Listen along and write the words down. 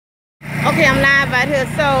Okay, I'm live out here.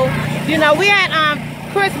 So, you know, we had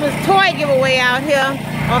Christmas toy giveaway out here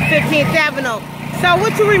on 15th Avenue. So,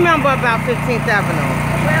 what you remember about 15th Avenue?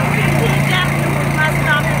 Well, 15th Avenue was my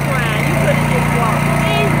stomping ground. You could have just walked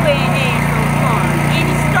anywhere and had some fun.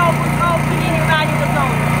 Any store was open, anybody was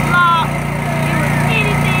on the block. It was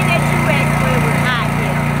anything that you asked for, it was out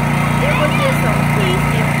here. It was just some peace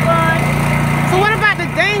and fun. So, what about the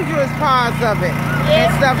dangerous parts of it and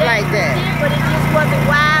stuff like that? But it just wasn't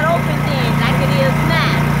wide open then, like it is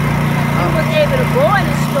now. You was able to go in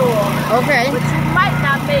the store, okay, but you might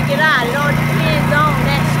not make it out. It all depends on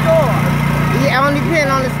that store. Yeah, it only depends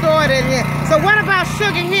on the store that it is. So what about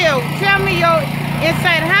Sugar Hill? Tell me your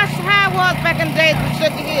insight. How it was back in the days with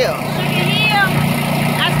Sugar Hill? Sugar Hill,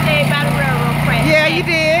 I stayed by the railroad track. Yeah, you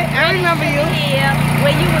did. I remember you. Sugar Hill,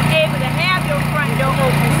 where you was able to have your front door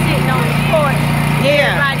open, sitting on the porch.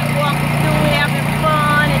 Yeah. Everybody walking through, having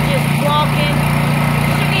fun, and just walking.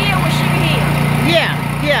 Sugar Hill was Sugar Hill. Yeah,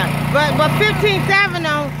 yeah. But 15th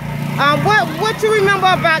Avenue, what you remember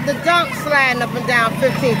about the dunk sliding up and down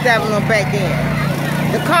 15th Avenue back then?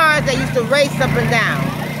 The cars that used to race up and down.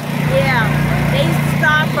 Yeah, they used to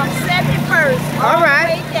start from 71st all the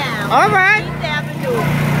way down. All right. 15th Avenue,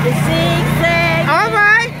 the zigzag. All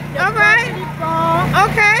right. All right.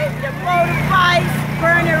 Okay. The motorbikes,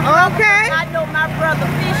 burning rubber. Okay. I know my brother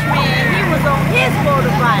Fishman, he was on his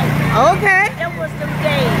motorbike. Okay. That was them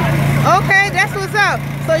days. Okay, that's what's up.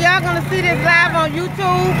 So y'all gonna see this live on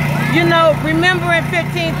YouTube, you know, remembering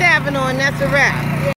 15th Avenue, and that's a wrap.